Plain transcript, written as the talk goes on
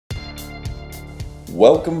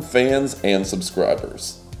Welcome fans and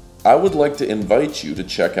subscribers. I would like to invite you to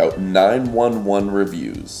check out 911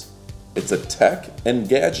 Reviews. It's a tech and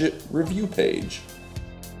gadget review page.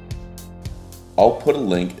 I'll put a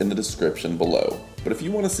link in the description below, but if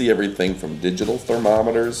you want to see everything from digital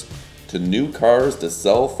thermometers to new cars to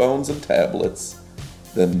cell phones and tablets,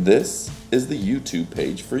 then this is the YouTube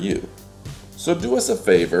page for you. So do us a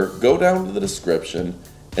favor, go down to the description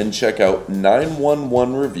and check out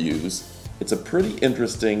 911 Reviews. It's a pretty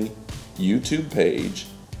interesting YouTube page,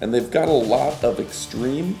 and they've got a lot of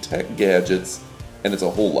extreme tech gadgets, and it's a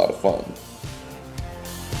whole lot of fun.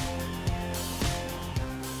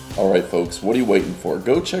 Alright folks, what are you waiting for?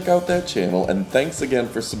 Go check out that channel, and thanks again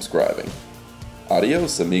for subscribing.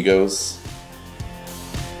 Adios amigos.